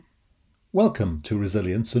Welcome to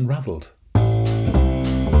Resilience Unravelled.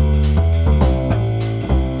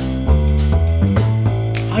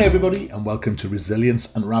 Hi everybody and welcome to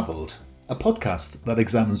Resilience Unravelled, a podcast that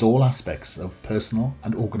examines all aspects of personal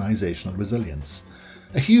and organisational resilience.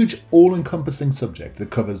 A huge all-encompassing subject that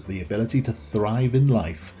covers the ability to thrive in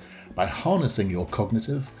life by harnessing your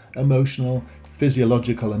cognitive, emotional,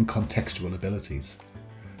 physiological and contextual abilities.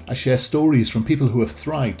 I share stories from people who have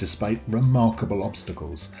thrived despite remarkable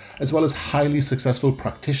obstacles, as well as highly successful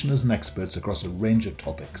practitioners and experts across a range of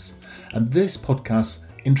topics. And this podcast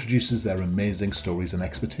introduces their amazing stories and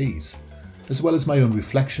expertise, as well as my own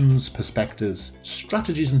reflections, perspectives,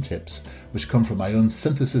 strategies and tips, which come from my own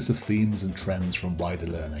synthesis of themes and trends from wider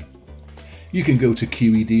learning. You can go to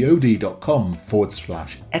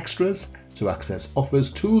qedod.com/extras to access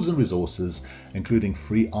offers, tools and resources, including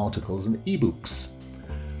free articles and ebooks.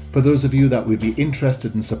 For those of you that would be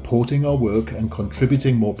interested in supporting our work and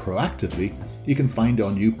contributing more proactively, you can find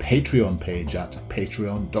our new Patreon page at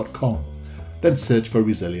patreon.com. Then search for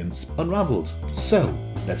Resilience Unravelled. So,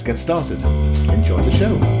 let's get started. Enjoy the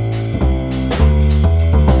show.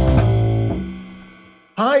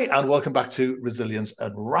 Hi, and welcome back to Resilience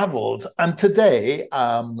Unravelled. And today,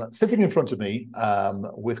 sitting in front of me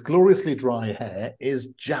with gloriously dry hair is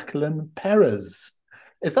Jacqueline Perez.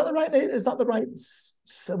 Is that the right name? Is that the right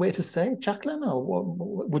way to say it, Jacqueline? Or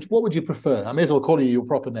what would you prefer? I may as well call you your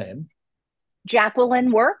proper name.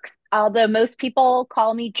 Jacqueline works, although most people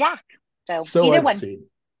call me Jack. So either I'd one. see.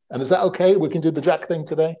 And is that okay? We can do the Jack thing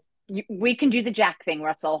today? We can do the Jack thing,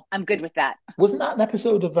 Russell. I'm good with that. Wasn't that an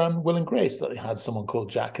episode of Will and Grace that they had someone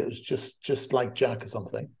called Jack? It was just like Jack or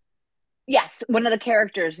something. Yes, one of the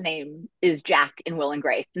characters' name is Jack in Will and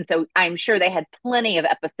Grace. And so I'm sure they had plenty of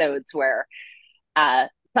episodes where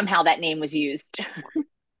somehow that name was used.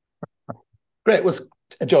 Great. It was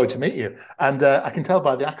a joy to meet you. And I can tell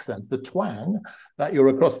by the accent, the twang, that you're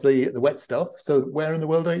across the wet stuff. So where in the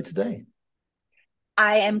world are you today?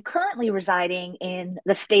 I am currently residing in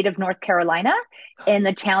the state of North Carolina in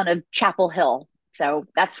the town of Chapel Hill. So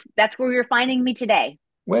that's where you're finding me today.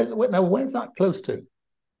 Where's that close to?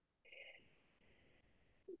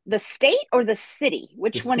 The state or the city?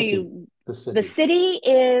 Which one are you? The city. The city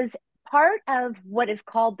is part of what is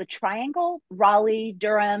called the Triangle, Raleigh,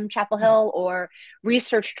 Durham, Chapel Hill, or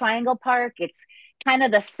Research Triangle Park. It's kind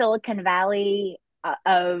of the Silicon Valley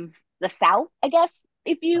of the South, I guess,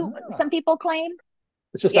 some people claim.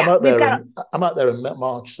 It's just I'm out there in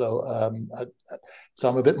March, so I'm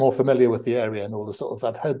a bit more familiar with the area and all the sort of.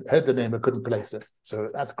 I'd heard the name, I couldn't place it, so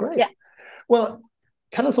that's great. Yeah. Well,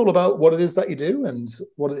 tell us all about what it is that you do and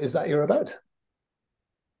what it is that you're about.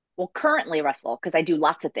 Well, currently, Russell, because I do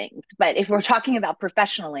lots of things, but if we're talking about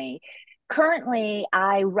professionally, currently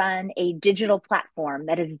I run a digital platform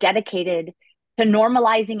that is dedicated to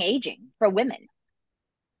normalizing aging for women.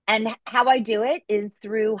 And how I do it is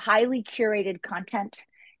through highly curated content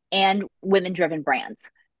and women-driven brands.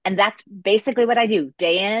 And that's basically what I do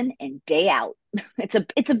day in and day out.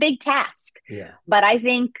 It's a big task. Yeah. But I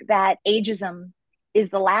think that ageism is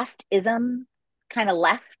the last ism kind of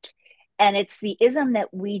left. And it's the ism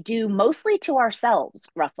that we do mostly to ourselves,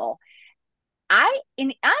 Russell. I'm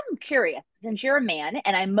curious, since you're a man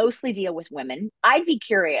and I mostly deal with women, I'd be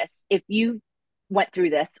curious if you went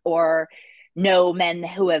through this or know men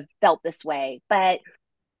who have felt this way. But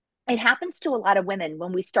it happens to a lot of women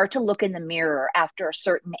when we start to look in the mirror after a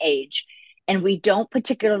certain age and we don't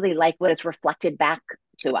particularly like what is reflected back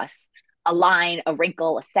to us. A line, a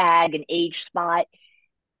wrinkle, a sag, an age spot.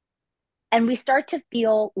 And we start to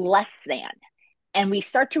feel less than. And we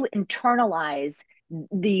start to internalize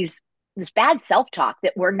this bad self-talk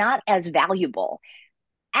that we're not as valuable.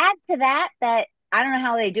 Add to that I don't know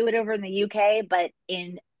how they do it over in the UK, but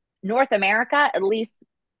in North America, at least,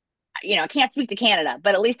 I can't speak to Canada,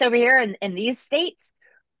 but at least over here in these states,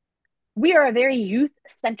 we are a very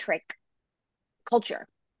youth-centric culture.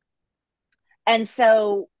 And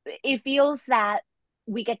so it feels that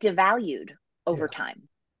we get devalued over time.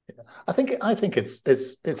 Yeah. I think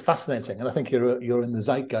it's fascinating, and I think you're in the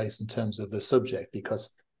zeitgeist in terms of the subject,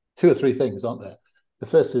 because two or three things, aren't there? The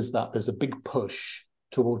first is that there's a big push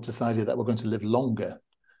towards this idea that we're going to live longer.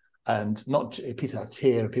 And not Peter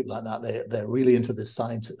Attia and people like that, they're really into this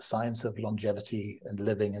science of longevity and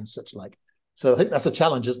living and such like. So I think that's a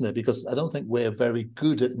challenge, isn't it? Because I don't think we're very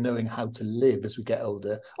good at knowing how to live as we get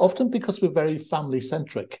older, often because we're very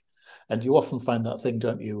family-centric. And you often find that thing,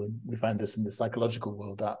 don't you? And we find this in the psychological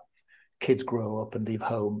world, that kids grow up and leave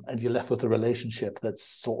home and you're left with a relationship that's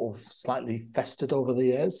sort of slightly festered over the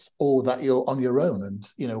years, or that you're on your own and,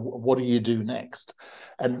 what do you do next?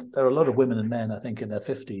 And there are a lot of women and men, I think, in their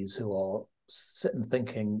 50s who are sitting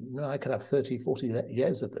thinking, no, I could have 30, 40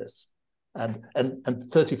 years of this. And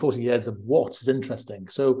 30, 40 years of what is interesting.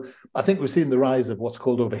 So I think we've seen the rise of what's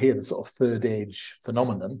called over here the sort of third age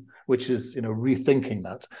phenomenon, which is, rethinking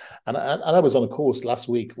that. And I was on a course last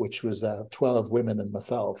week, which was 12 women and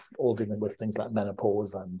myself, all dealing with things like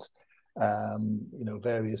menopause and,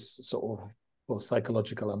 various sort of both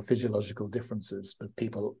psychological and physiological differences with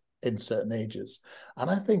people in certain ages. And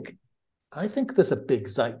I think there's a big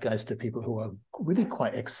zeitgeist of people who are really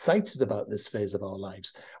quite excited about this phase of our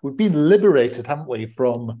lives. We've been liberated, haven't we,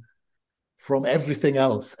 from everything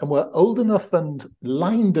else, and we're old enough and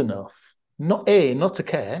lined enough, not to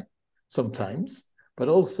care sometimes, but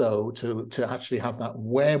also to actually have that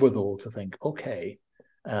wherewithal to think, okay,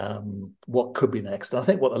 what could be next? And I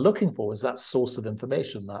think what they're looking for is that source of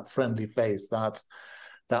information, that friendly face, that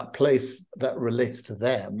place that relates to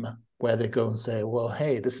them, where they go and say, well,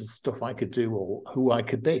 hey, this is stuff I could do or who I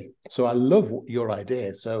could be. So I love your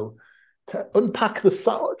idea. So to unpack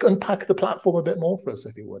the platform a bit more for us,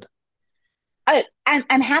 if you would.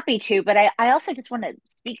 I'm happy to, but I also just want to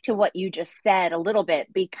speak to what you just said a little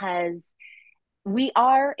bit, because we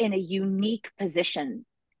are in a unique position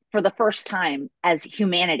for the first time as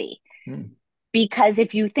humanity. Because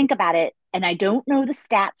if you think about it, and I don't know the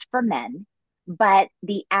stats for men, but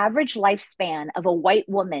the average lifespan of a white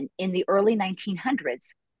woman in the early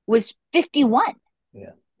 1900s was 51.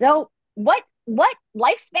 Yeah. So what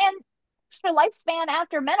lifespan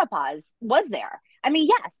after menopause was there? I mean,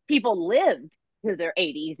 yes, people lived to their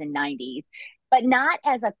 80s and 90s, but not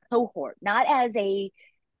as a cohort, not as a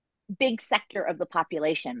big sector of the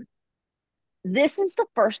population. This is the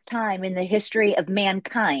first time in the history of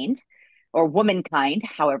mankind, or womankind,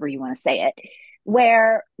 however you want to say it,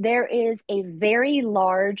 where there is a very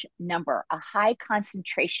large number, a high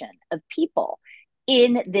concentration of people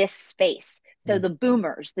in this space. So the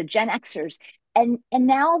boomers, the Gen Xers, and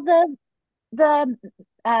now the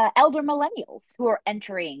elder millennials who are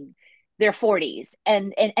entering their 40s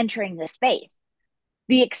and entering the space.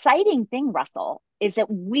 The exciting thing, Russell, is that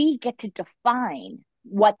we get to define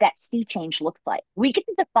what that sea change looks like. We get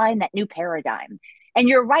to define that new paradigm. And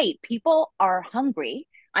you're right, people are hungry.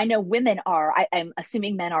 I know women are, I'm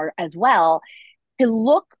assuming men are as well, to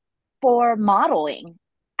look for modeling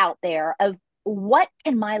out there of what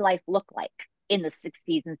can my life look like in the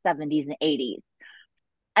 60s and 70s and 80s.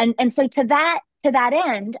 And so to that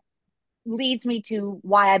end leads me to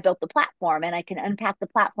why I built the platform, and I can unpack the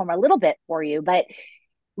platform a little bit for you, but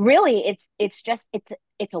really it's a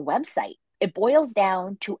website. It boils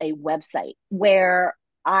down to a website where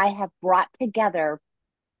I have brought together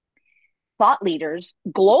thought leaders,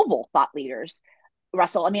 global thought leaders,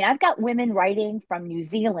 Russell. I mean, I've got women writing from New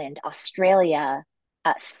Zealand, Australia,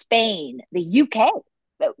 Spain, the UK.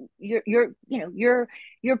 Your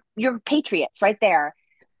patriots right there,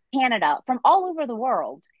 Canada, from all over the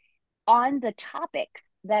world, on the topics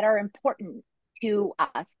that are important to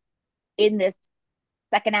us in this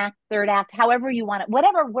second act, third act, however you want it,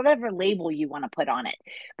 whatever label you want to put on it.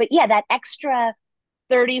 But yeah, that extra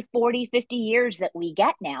 30, 40, 50 years that we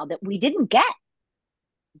get now that we didn't get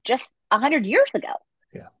just 100 years ago.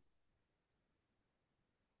 Yeah.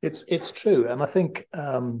 It's true. And I think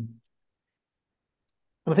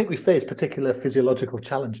we face particular physiological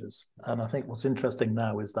challenges. And I think what's interesting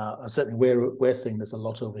now is that certainly we're seeing this a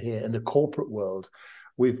lot over here in the corporate world.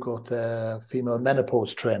 We've got female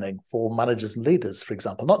menopause training for managers and leaders, for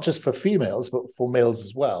example, not just for females, but for males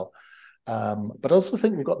as well. But I also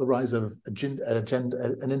think we've got the rise of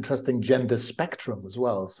an interesting gender spectrum as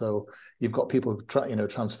well. So you've got people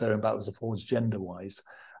transferring backwards and forwards gender-wise.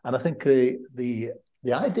 And I think the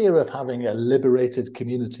idea of having a liberated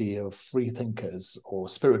community of free thinkers or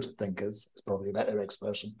spirited thinkers is probably a better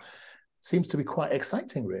expression, seems to be quite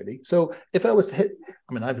exciting, really. So if I was to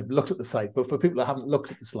I've looked at the site, but for people that haven't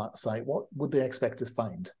looked at the site, what would they expect to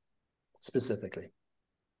find specifically?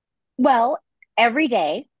 Well, every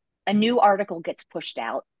day a new article gets pushed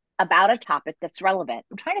out about a topic that's relevant.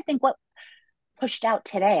 I'm trying to think what pushed out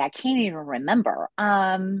today. I can't even remember.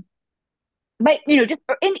 But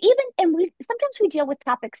sometimes we deal with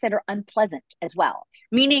topics that are unpleasant as well,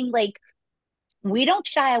 meaning like we don't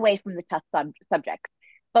shy away from the tough subjects,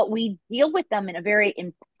 but we deal with them in a very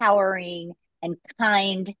empowering and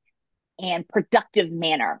kind and productive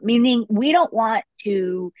manner, meaning we don't want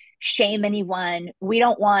to shame anyone. We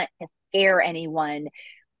don't want to scare anyone.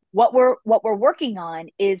 What we're working on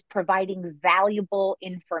is providing valuable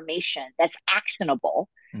information that's actionable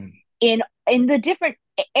in the different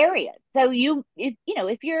areas. So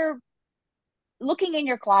if you're looking in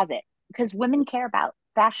your closet, because women care about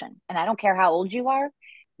fashion, and I don't care how old you are,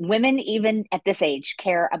 women, even at this age,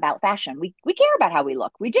 care about fashion. We care about how we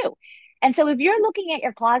look. We do. And so if you're looking at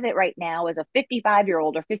your closet right now as a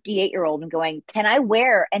 55-year-old or 58-year-old and going, can I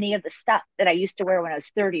wear any of the stuff that I used to wear when I was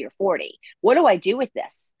 30 or 40? What do I do with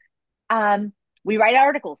this? Um, we write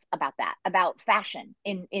articles about that, about fashion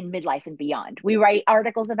in midlife and beyond. We write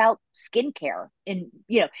articles about skincare.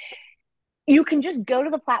 You can just go to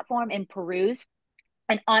the platform and peruse.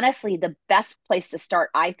 And honestly, the best place to start,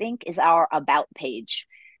 I think, is our about page.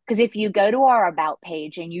 Because if you go to our about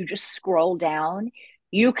page and you just scroll down,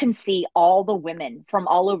 you can see all the women from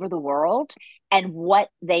all over the world and what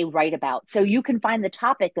they write about. So you can find the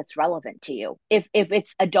topic that's relevant to you. If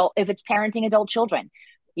it's parenting adult children,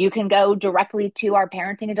 you can go directly to our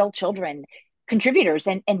parenting adult children contributors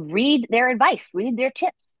and read their advice, read their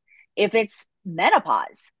tips. If it's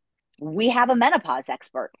menopause, we have a menopause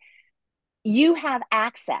expert. You have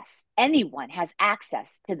access, anyone has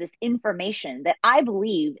access to this information that I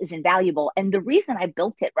believe is invaluable. And the reason I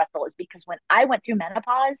built it, Russell, is because when I went through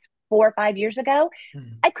menopause 4 or 5 years ago,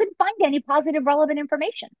 I couldn't find any positive, relevant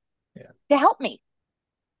information to help me.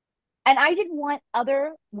 And I didn't want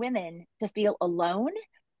other women to feel alone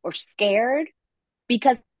or scared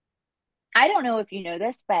because I don't know if you know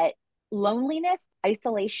this, but loneliness,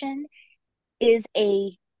 isolation is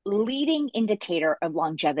a leading indicator of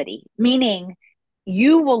longevity, meaning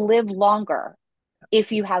you will live longer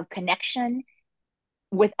if you have connection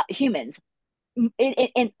with humans.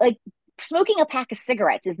 And like smoking a pack of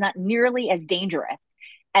cigarettes is not nearly as dangerous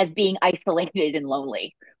as being isolated and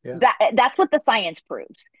lonely. Yeah. That's what the science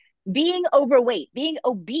proves. Being overweight, being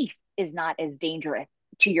obese is not as dangerous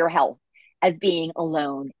to your health as being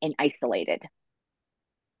alone and isolated.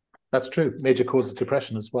 That's true. Major cause of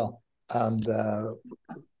depression as well. And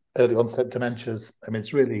early onset dementias. I mean,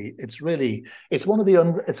 it's one of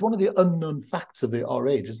the unknown facts of our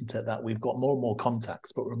age, isn't it? That we've got more and more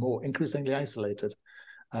contacts, but we're more increasingly isolated.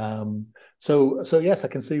 So yes, I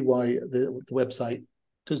can see why the website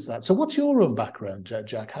does that. So what's your own background,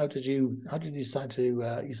 Jack? How did you decide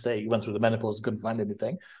to? You say you went through the menopause, couldn't find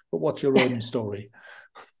anything, but what's your own story?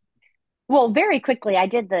 Well, very quickly, I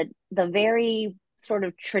did the very sort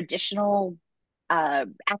of traditional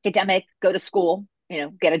academic, go to school,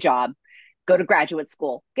 get a job, go to graduate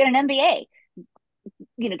school, get an MBA,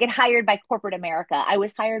 get hired by corporate America. I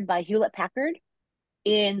was hired by Hewlett Packard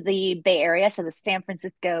in the Bay Area, so the San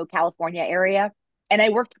Francisco, California area. And I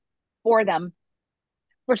worked for them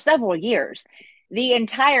for several years. The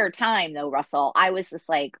entire time, though, Russell, I was just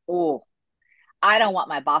like, oh, I don't want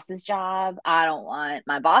my boss's job. I don't want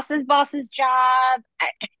my boss's job.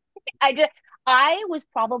 I was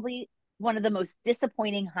probably one of the most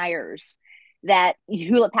disappointing hires that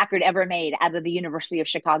Hewlett Packard ever made out of the University of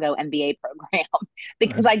Chicago MBA program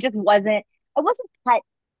because Right. I wasn't cut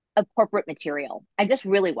of corporate material. I just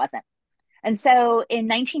really wasn't. And so in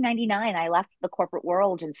 1999, I left the corporate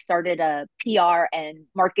world and started a PR and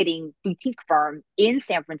marketing boutique firm in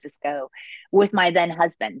San Francisco with my then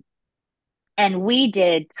husband. And we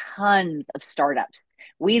did tons of startups.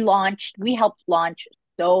 We helped launch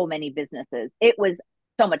so many businesses. It was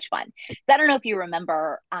so much fun. I don't know if you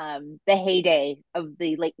remember the heyday of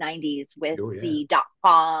the late 90s with Oh yeah, the dot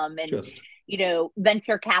com and, just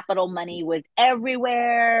venture capital money was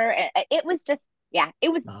everywhere. It was just, yeah,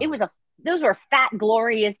 those were fat,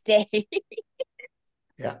 glorious days.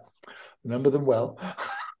 yeah. Remember them well.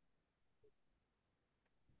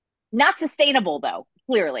 Not sustainable though,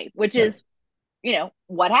 clearly, which Right. is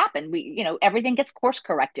what happened. Everything gets course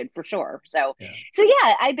corrected for sure. so Yeah. so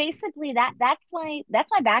yeah, I basically that's my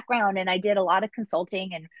background, and I did a lot of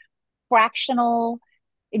consulting and fractional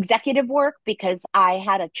executive work because I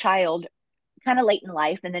had a child kind of late in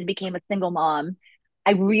life and then became a single mom.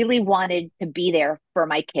 I really wanted to be there for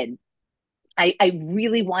my kid. I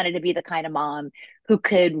really wanted to be the kind of mom who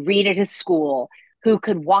could read at his school, who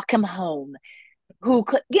could walk him home, who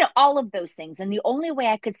could, all of those things. And the only way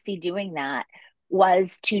I could see doing that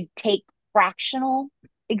was to take fractional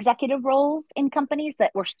executive roles in companies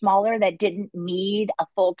that were smaller, that didn't need a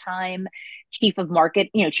full-time chief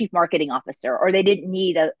marketing officer, or they didn't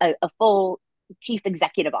need a full chief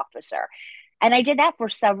executive officer. And I did that for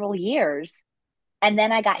several years. And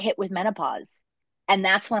then I got hit with menopause. And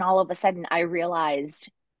that's when all of a sudden I realized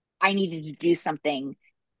I needed to do something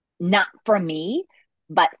not for me,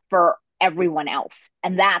 but for everyone else.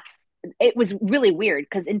 And it was really weird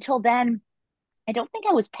because until then, I don't think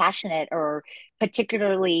I was passionate or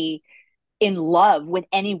particularly in love with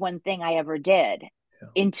any one thing I ever did Yeah.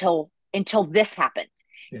 until this happened.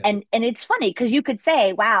 Yeah. And it's funny because you could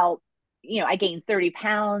say, wow, I gained 30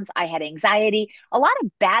 pounds, I had anxiety. A lot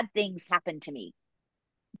of bad things happened to me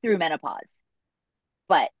through menopause.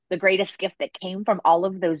 But the greatest gift that came from all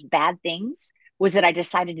of those bad things was that I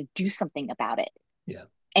decided to do something about it Yeah.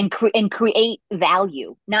 and create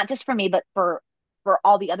value, not just for me, but for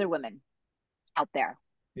all the other women out there.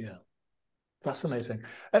 Yeah. Fascinating.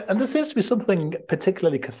 And there seems to be something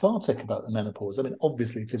particularly cathartic about the menopause. I mean,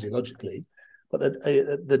 obviously physiologically, but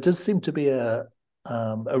there does seem to be a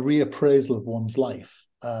reappraisal of one's life.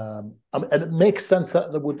 And it makes sense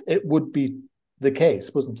that it would be the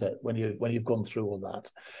case, wouldn't it, when you've gone through all that?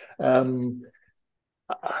 Um,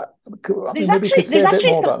 I There's mean, maybe you could actually say there's a bit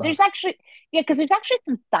actually more some about that. there's actually yeah, because there's actually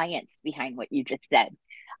some science behind what you just said.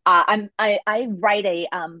 I write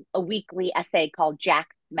a weekly essay called Jack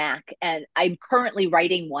Mac, and I'm currently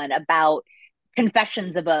writing one about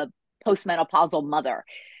confessions of a postmenopausal mother.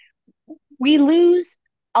 We lose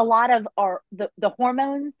a lot of the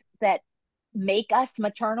hormones that make us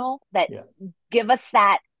maternal, that Yeah, give us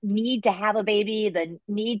that need to have a baby, the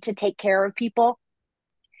need to take care of people.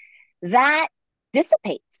 That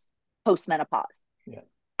dissipates postmenopause. yeah,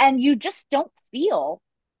 And you just don't feel,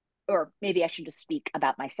 or maybe I should just speak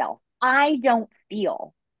about myself. I don't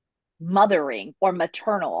feel mothering or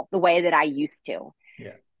maternal the way that I used to.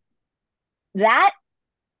 yeah, That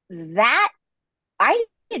that I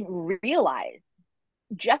didn't realize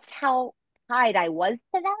just how tied I was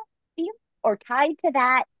to that feel or tied to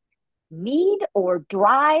that need or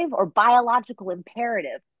drive or biological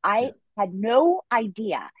imperative. I yeah, had no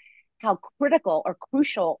idea how critical or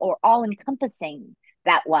crucial or all encompassing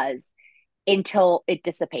that was until it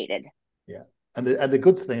dissipated. yeah. And the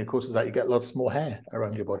good thing, of course, is that you get lots more hair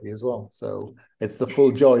around your body as well. So it's the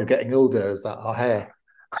full joy of getting older is that our hair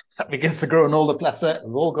that begins to grow and older. Bless it.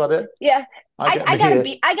 We've all got it. Yeah. I get I me got a here.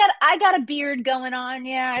 be I got a beard going on.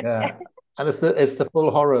 Yeah, it's Yeah. And it's the full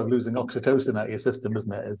horror of losing oxytocin out of your system,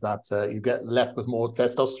 isn't it? Is that you get left with more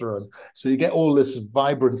testosterone. So you get all this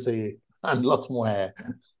vibrancy and lots more hair.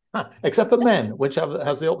 Except for men, which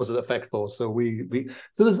has the opposite effect for. So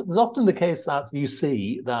so there's often the case that you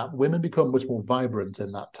see that women become much more vibrant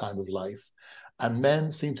in that time of life, and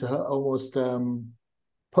men seem to almost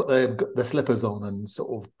put their slippers on and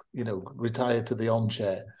sort of retire to the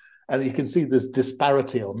armchair. And you can see this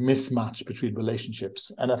disparity or mismatch between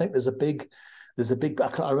relationships. And I think there's a big.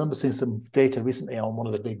 I remember seeing some data recently on one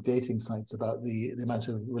of the big dating sites about the amount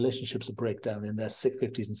of relationships that break down in their 50s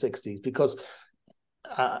and 60s because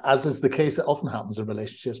as is the case, it often happens in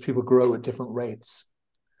relationships. People grow at different rates,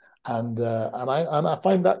 and I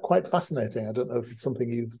find that quite fascinating. I don't know if it's something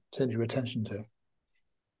you've turned your attention to.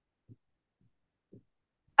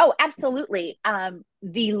 oh, absolutely.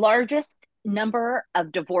 The largest number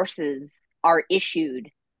of divorces are issued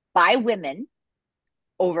by women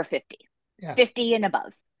over Yeah, 50 and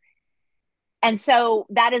above. And so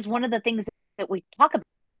that is one of the things that we talk about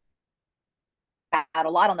a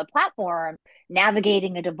lot on the platform,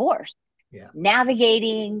 navigating a divorce, yeah,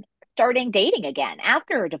 navigating starting dating again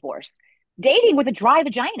after a divorce, dating with a dry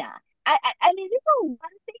vagina. I mean, there's a lot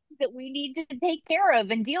of things that we need to take care of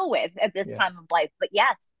and deal with at this yeah. time of life. But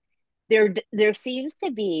yes, there seems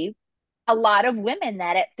to be a lot of women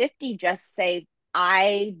that at 50 just say,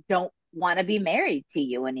 I don't want to be married to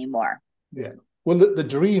you anymore. Yeah. Well, the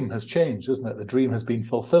dream has changed, isn't it? The dream has been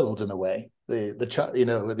fulfilled in a way.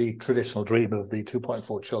 The traditional dream of the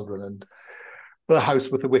 2.4 children and the house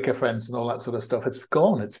with the wicker fence and all that sort of stuff. It's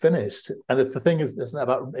gone. It's finished. And it's the thing is, isn't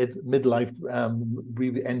about it, midlife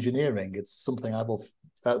re-engineering. It's something I've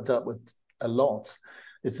dealt with a lot.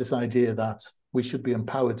 It's this idea that we should be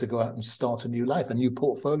empowered to go out and start a new life, a new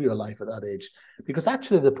portfolio life at that age. Because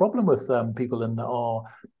actually, the problem with people in our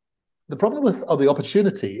the problem with or the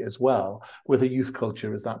opportunity as well with a youth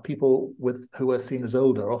culture is that people who are seen as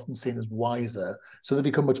older are often seen as wiser, so they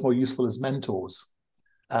become much more useful as mentors.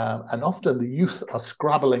 And often the youth are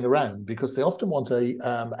scrabbling around because they often want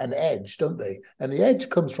an edge, don't they? And the edge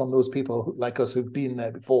comes from those people like us who've been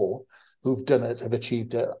there before, who've done it, have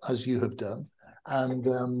achieved it as you have done. And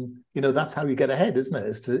that's how you get ahead, isn't it?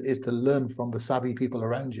 Is to learn from the savvy people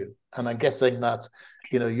around you. And I'm guessing that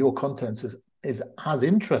your content is as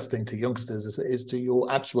interesting to youngsters as it is to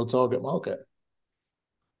your actual target market.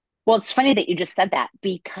 Well, it's funny that you just said that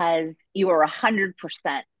because you are 100%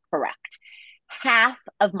 correct. Half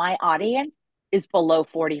of my audience is below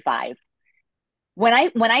 45. When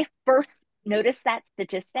I first noticed that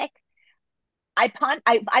statistic, I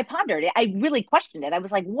pondered it. I really questioned it. I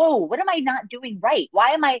was like, "Whoa, what am I not doing right?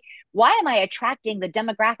 Why am I attracting the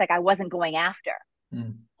demographic I wasn't going after?"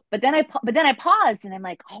 Mm. But then I paused and I'm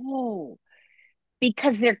like, "Oh,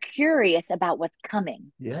 because they're curious about what's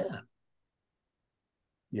coming." Yeah,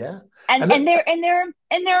 yeah, And and and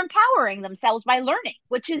they're empowering themselves by learning,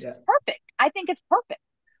 which is yeah. perfect. I think it's perfect.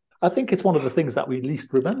 I think it's one of the things that we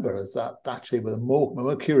least remember is that actually we're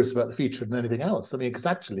more curious about the future than anything else. I mean, because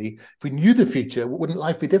actually, if we knew the future, wouldn't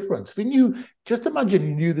life be different? If we knew, just imagine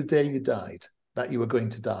you knew the day you died, that you were going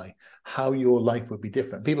to die, how your life would be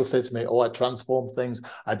different. People say to me, oh, I transform things.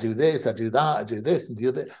 I do this, I do that, I do this and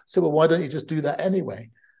do that. So, well, why don't you just do that anyway?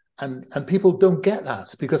 And people don't get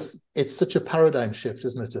that because it's such a paradigm shift,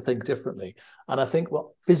 isn't it, to think differently. And I think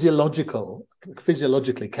physiologically,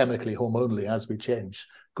 chemically, hormonally, as we change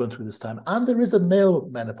going through this time, and there is a male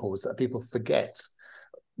menopause that people forget,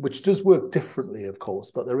 which does work differently, of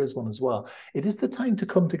course, but there is one as well. It is the time to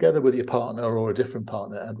come together with your partner or a different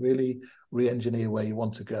partner and really re-engineer where you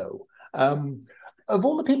want to go. Of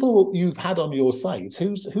all the people you've had on your site,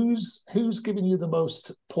 who's given you the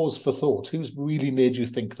most pause for thought? Who's really made you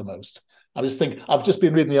think the most? I've just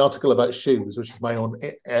been reading the article about shoes, which is my own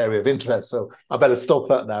area of interest. So I better stop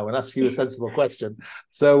that now and ask you a sensible question.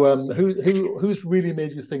 So who's really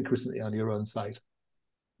made you think recently on your own site?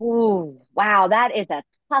 Oh, wow, that is a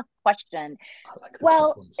tough question. I like the tough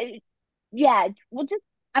Well, ones. yeah,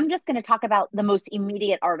 I'm just going to talk about the most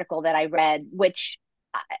immediate article that I read, which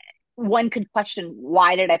one could question,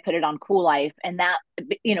 why did I put it on Cool Life? And that,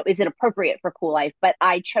 is it appropriate for Cool Life? But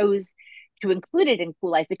I chose to include it in Cool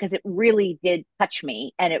Life because it really did touch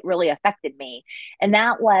me and it really affected me. And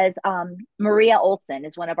that was Maria Olson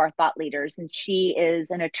is one of our thought leaders, and she is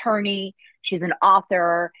an attorney. She's an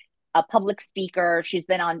author, a public speaker. She's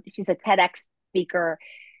a TEDx speaker.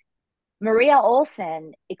 Maria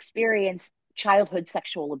Olson experienced childhood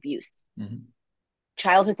sexual abuse, Mm-hmm.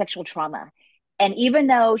 childhood sexual trauma. And even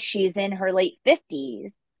though she's in her late 50s,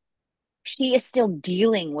 she is still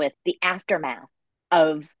dealing with the aftermath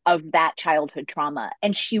of that childhood trauma.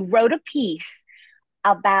 And she wrote a piece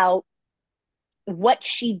about what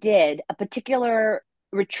she did, a particular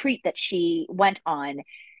retreat that she went on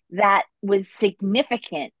that was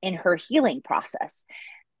significant in her healing process.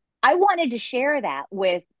 I wanted to share that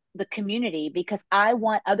with the community because I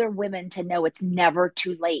want other women to know it's never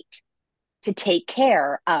too late to take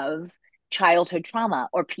care of childhood trauma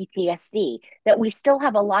or PTSD, that we still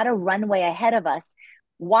have a lot of runway ahead of us.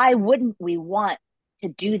 Why wouldn't we want to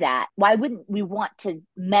do that? Why wouldn't we want to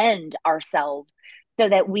mend ourselves so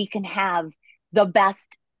that we can have the best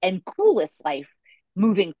and coolest life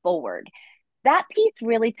moving forward? That piece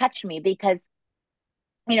really touched me because,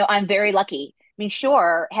 I'm very lucky. I mean,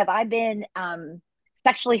 sure, have I been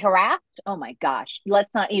sexually harassed? Oh my gosh,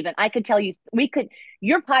 let's not even. I could tell you,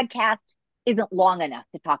 your podcast isn't long enough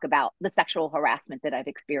to talk about the sexual harassment that I've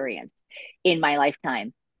experienced in my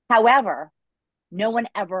lifetime. However, no one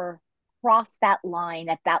ever crossed that line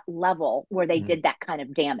at that level where they Mm. did that kind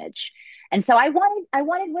of damage. And so I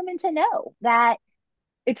wanted women to know that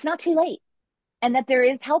it's not too late and that there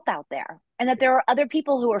is help out there and that there are other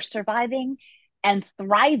people who are surviving and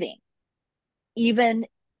thriving even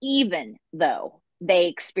even though they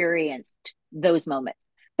experienced those moments.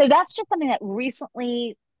 So that's just something that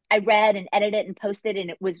recently I read and edited and posted, and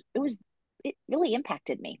it really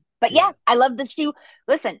impacted me. But yeah, Yeah. I love the shoe.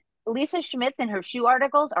 Listen, Lisa Schmitz and her shoe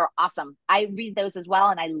articles are awesome. I read those as well,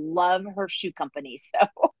 and I love her shoe company. So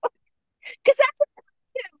because that's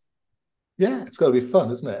Yeah, it's got to be fun,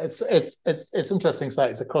 isn't it? It's interesting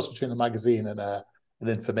site. It's a cross between a magazine and an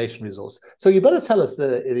information resource. So you better tell us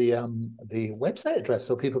the website address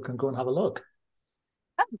so people can go and have a look.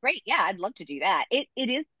 oh, great. Yeah, I'd love to do that. It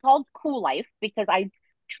is called Cool Life because I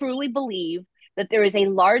truly believe that there is a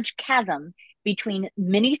large chasm between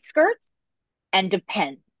mini skirts and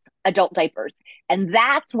Depends, adult diapers. And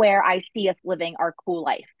that's where I see us living our cool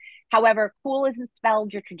life. However, cool isn't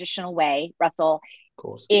spelled your traditional way, Russell. Of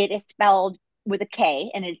course. It is spelled with a K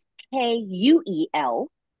and it's KUEL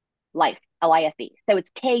life, LIFE. So it's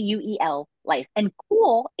KUEL life. And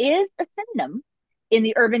cool is a synonym in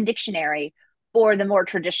the Urban Dictionary for the more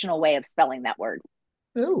traditional way of spelling that word.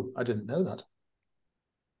 Oh, I didn't know that.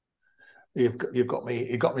 You've got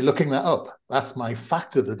me looking that up. That's my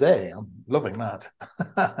fact of the day. I'm loving that.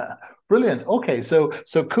 Brilliant. Okay, so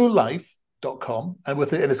coollife.com and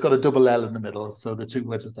it's got a double L in the middle, so the two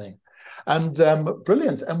words a thing. And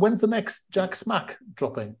brilliant. And when's the next Jack Smack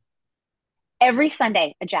dropping? Every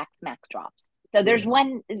Sunday, a Jack Smack drops. So there's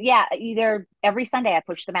Brilliant. one, yeah, either every Sunday I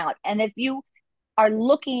push them out. And if you are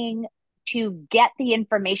looking to get the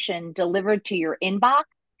information delivered to your inbox,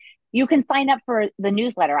 you can sign up for the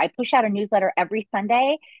newsletter. I push out a newsletter every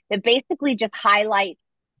Sunday that basically just highlights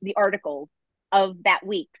the articles of that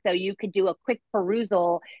week. So you could do a quick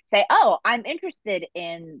perusal, say, oh, I'm interested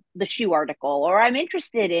in the shoe article, or I'm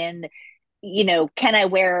interested in, can I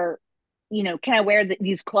wear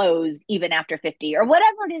these clothes even after 50 or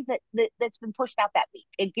whatever it is that's been pushed out that week.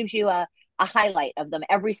 It gives you a a highlight of them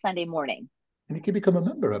every Sunday morning. And you can become a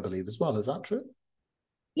member, I believe, as well. Is that true?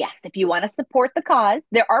 Yes, if you want to support the cause,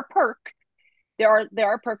 there are perks. There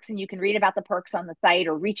are perks, and you can read about the perks on the site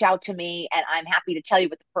or reach out to me, and I'm happy to tell you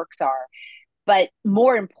what the perks are. But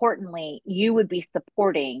more importantly, you would be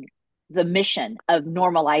supporting the mission of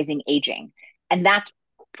normalizing aging, and that's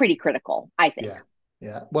pretty critical, I think. Yeah,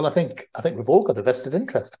 yeah. Well, I think we've all got a vested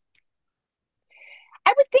interest.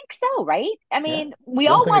 I would think so, right? I Yeah, mean, we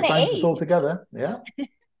one all thing want that to binds us all age. together. Yeah,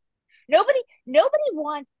 Nobody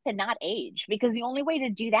wants to not age, because the only way to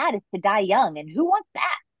do that is to die young, and who wants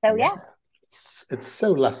that? So yeah. yeah. It's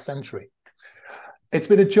so last century. It's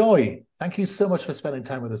been a joy. Thank you so much for spending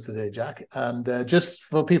time with us today, Jack. And just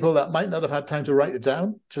for people that might not have had time to write it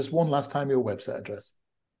down, just one last time, your website address.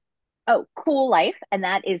 Oh, Kuel Life, and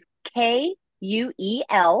that is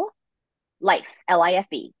KUEL Life, LIFE,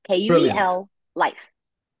 Brilliant. KUEL Life.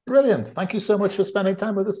 Brilliant. Thank you so much for spending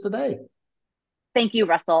time with us today. Thank you,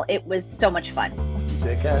 Russell. It was so much fun. You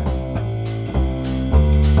take care.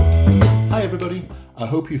 Hi, everybody. I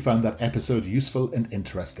hope you found that episode useful and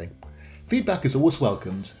interesting. Feedback is always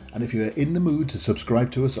welcomed, and if you are in the mood to subscribe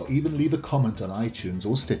to us or even leave a comment on iTunes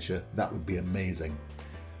or Stitcher, that would be amazing.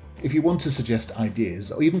 If you want to suggest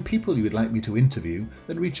ideas or even people you would like me to interview,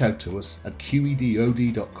 then reach out to us at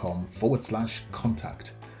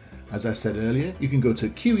qedod.com/contact. As I said earlier, you can go to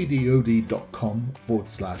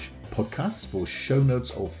qedod.com/podcasts for show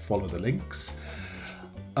notes or follow the links.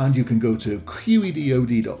 And you can go to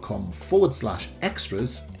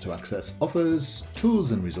qedod.com/extras to access offers,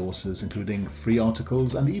 tools and resources, including free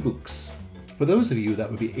articles and ebooks. For those of you that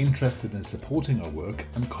would be interested in supporting our work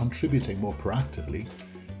and contributing more proactively,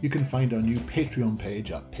 you can find our new Patreon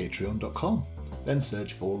page at patreon.com. Then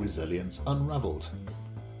search for Resilience Unraveled.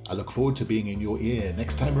 I look forward to being in your ear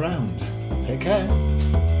next time around. Take care.